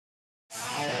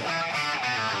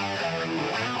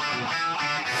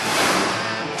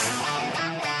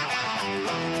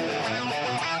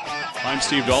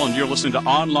Steve Dahl, and you're listening to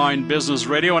Online Business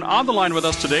Radio. And on the line with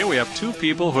us today, we have two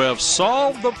people who have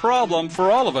solved the problem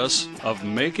for all of us of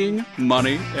making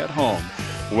money at home.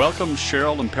 Welcome,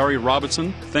 Cheryl and Perry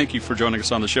Robinson. Thank you for joining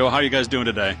us on the show. How are you guys doing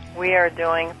today? We are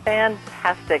doing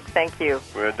fantastic. Thank you.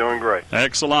 We're doing great.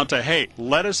 Excellent. Hey,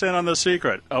 let us in on the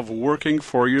secret of working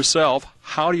for yourself.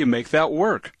 How do you make that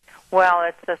work? Well,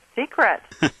 it's a secret.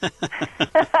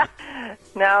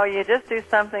 No, you just do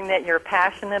something that you're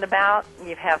passionate about,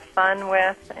 you have fun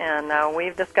with, and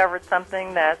we've discovered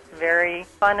something that's very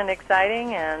fun and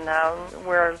exciting, and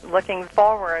we're looking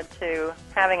forward to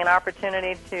having an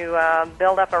opportunity to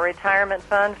build up a retirement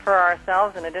fund for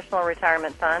ourselves, an additional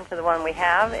retirement fund to the one we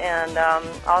have, and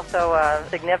also a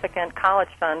significant college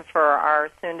fund for our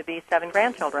soon-to-be 7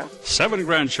 grandchildren. 7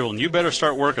 grandchildren. You better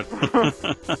start working.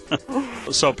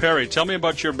 So, Perry, tell me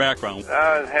about your background.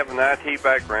 I have an IT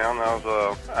background. I was an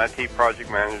IT project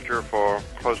manager for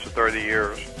close to 30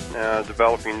 years,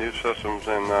 developing new systems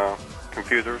and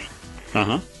computers,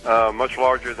 much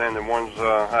larger than the ones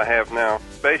I have now.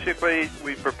 Basically,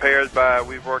 we've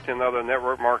worked in other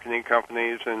network marketing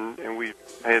companies, and we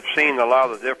have seen a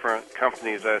lot of different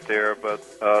companies out there, but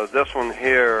this one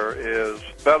here is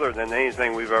better than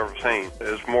anything we've ever seen.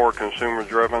 It's more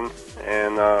consumer-driven,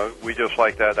 and we just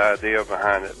like that idea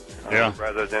behind it.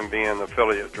 Rather than being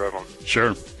affiliate-driven.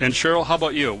 Sure. And Cheryl, how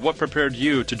about you? What prepared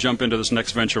you to jump into this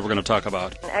next venture we're going to talk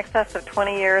about? In excess of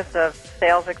 20 years of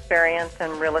sales experience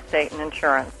in real estate and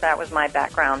insurance. That was my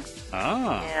background.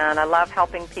 And I love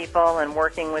helping people and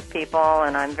working with people,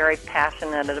 and I'm very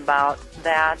passionate about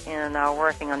that and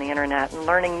working on the Internet and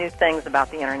learning new things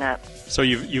about the Internet. So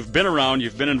you've been around,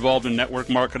 you've been involved in network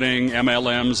marketing,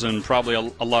 MLMs, and probably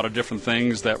a lot of different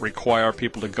things that require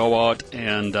people to go out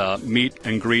and meet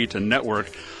and greet and network.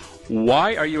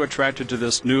 Why are you attracted to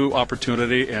this new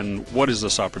opportunity, and what is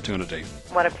this opportunity?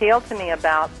 What appealed to me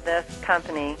about this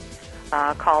company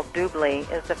called DubLi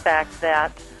is the fact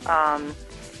that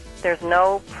there's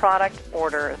no product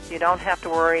orders. You don't have to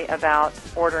worry about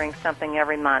ordering something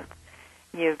every month.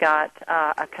 You've got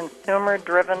a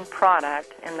consumer-driven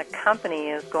product, and the company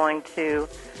is going to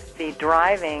be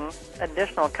driving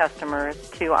additional customers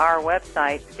to our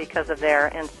website because of their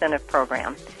incentive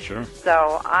program. Sure.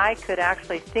 So I could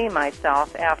actually see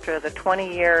myself, after the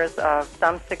 20 years of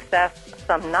some success,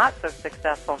 some not so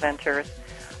successful ventures,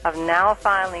 of now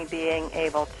finally being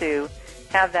able to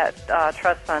have that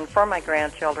trust fund for my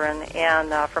grandchildren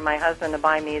and for my husband to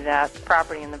buy me that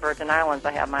property in the Virgin Islands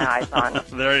I have my eyes on.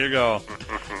 There you go.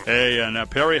 Hey, and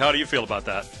Perry, how do you feel about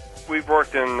that? We've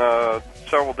worked in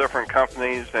several different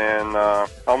companies, and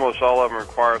almost all of them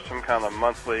require some kind of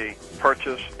monthly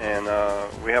purchase, and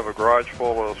we have a garage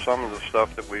full of some of the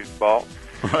stuff that we've bought.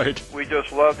 Right. We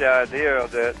just love the idea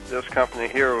that this company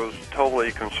here was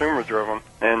totally consumer-driven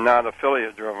and not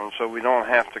affiliate-driven, so we don't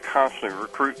have to constantly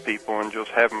recruit people and just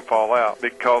have them fall out.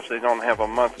 Because they don't have a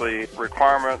monthly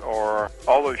requirement or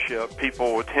auto-ship,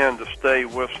 people will tend to stay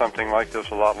with something like this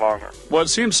a lot longer. Well, it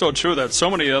seems so true that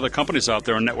so many other companies out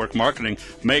there in network marketing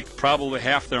make probably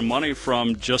half their money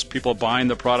from just people buying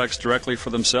the products directly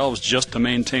for themselves just to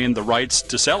maintain the rights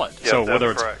to sell it. Yes, so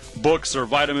whether it's correct. Books or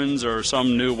vitamins or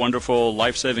some new wonderful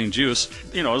life-saving juice,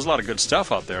 there's a lot of good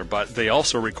stuff out there, but they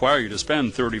also require you to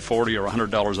spend $30, $40, or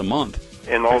 $100 a month.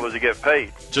 In order to get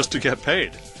paid. Just to get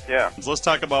paid. Yeah. So let's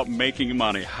talk about making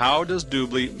money. How does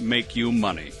DubLi make you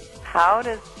money? How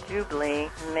does DubLi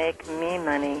make me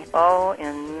money? Oh,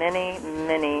 in many,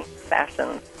 many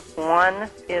fashions. One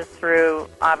is through,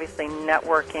 obviously,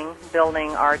 networking,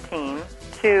 building our team.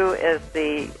 2 is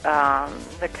the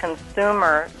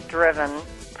consumer-driven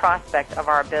prospect of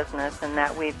our business, in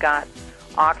that we've got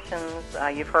auctions.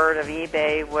 You've heard of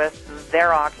eBay with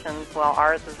their auctions. Well,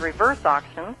 ours is reverse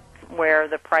auctions, where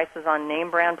the prices on name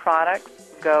brand products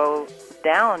go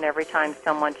down every time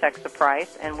someone checks the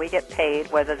price, and we get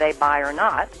paid whether they buy or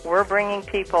not. We're bringing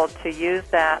people to use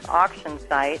that auction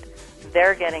site.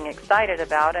 They're getting excited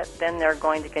about it. Then they're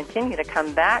going to continue to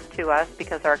come back to us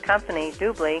because our company,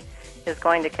 DubLi, is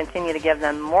going to continue to give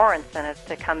them more incentives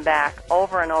to come back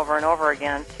over and over and over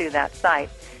again to that site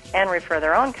and refer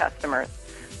their own customers.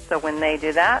 So when they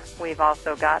do that, we've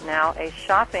also got now a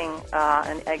shopping,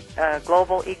 a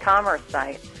global e-commerce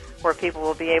site where people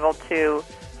will be able to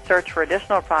search for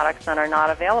additional products that are not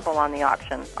available on the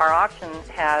auction. Our auction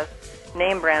has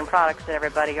name brand products that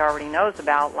everybody already knows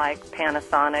about, like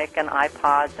Panasonic and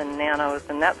iPods and Nanos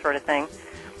and that sort of thing.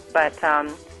 But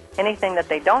anything that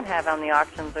they don't have on the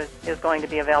auctions is going to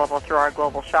be available through our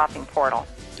global shopping portal.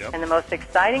 Yep. And the most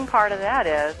exciting part of that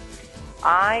is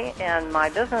I and my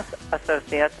business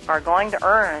associates are going to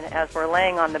earn, as we're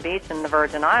laying on the beach in the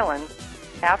Virgin Islands,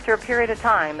 after a period of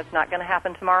time, it's not going to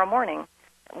happen tomorrow morning,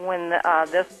 when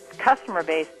this customer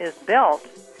base is built,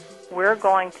 we're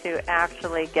going to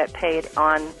actually get paid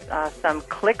on some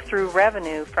click-through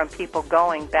revenue from people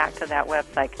going back to that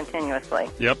website continuously.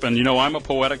 Yep, and I'm a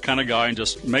poetic kind of guy, and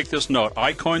just make this note.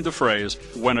 I coined the phrase,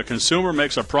 when a consumer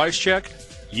makes a price check,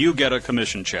 you get a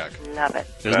commission check. Love it.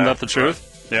 Isn't that the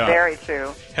truth? Yeah. Very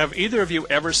true. Have either of you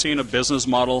ever seen a business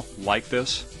model like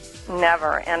this?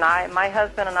 Never. And my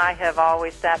husband and I have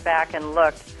always sat back and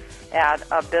looked at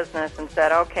a business and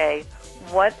said, okay,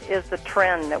 what is the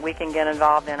trend that we can get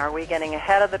involved in? Are we getting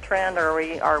ahead of the trend, or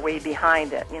are we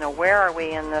behind it? Where are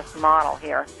we in this model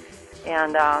here?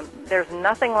 And there's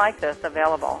nothing like this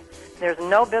available. There's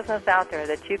no business out there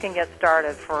that you can get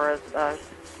started for a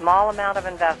small amount of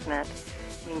investment.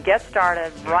 You can get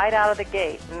started right out of the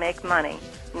gate and make money,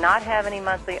 not have any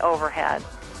monthly overhead,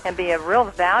 and be a real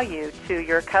value to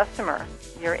your customer,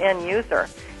 your end user,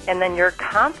 and then your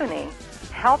company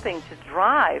helping to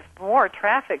drive more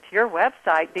traffic to your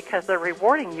website because they're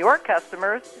rewarding your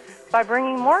customers by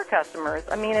bringing more customers.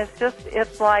 I mean,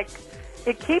 it's like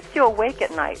it keeps you awake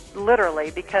at night, literally,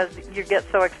 because you get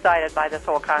so excited by this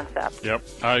whole concept. Yep,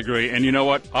 I agree. And you know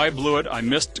what? I blew it. I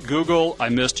missed Google. I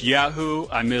missed Yahoo.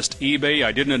 I missed eBay.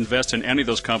 I didn't invest in any of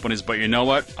those companies. But you know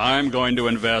what? I'm going to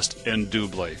invest in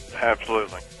DubLi.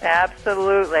 Absolutely.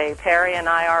 Absolutely. Perry and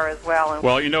I are as well.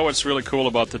 Well, what's really cool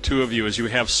about the two of you is you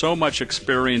have so much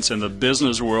experience in the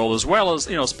business world, as well as,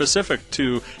 specific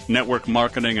to network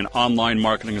marketing and online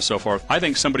marketing and so forth. I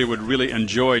think somebody would really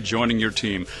enjoy joining your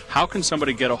team. How can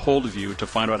somebody get a hold of you to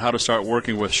find out how to start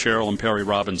working with Cheryl and Perry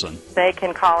Robinson? They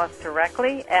can call us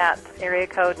directly at area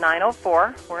code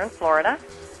 904, we're in Florida,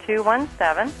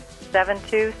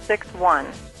 217-7261.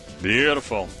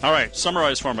 Beautiful. All right,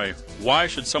 summarize for me. Why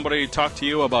should somebody talk to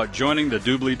you about joining the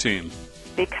DubLi team?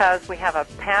 Because we have a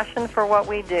passion for what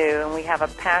we do, and we have a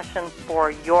passion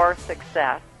for your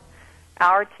success.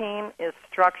 Our team is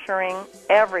structuring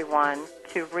everyone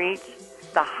to reach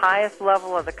the highest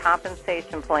level of the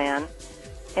compensation plan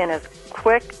in as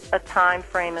quick a time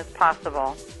frame as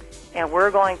possible. And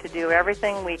we're going to do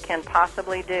everything we can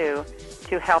possibly do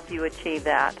to help you achieve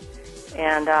that.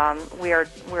 And we're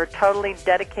totally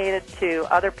dedicated to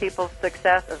other people's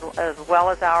success as well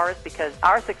as ours, because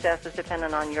our success is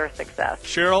dependent on your success.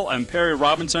 Cheryl and Perry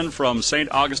Robinson from St.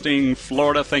 Augustine,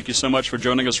 Florida, thank you so much for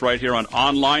joining us right here on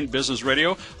Online Business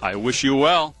Radio. I wish you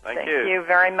well. Thank you. Thank you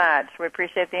very much. We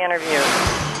appreciate the interview.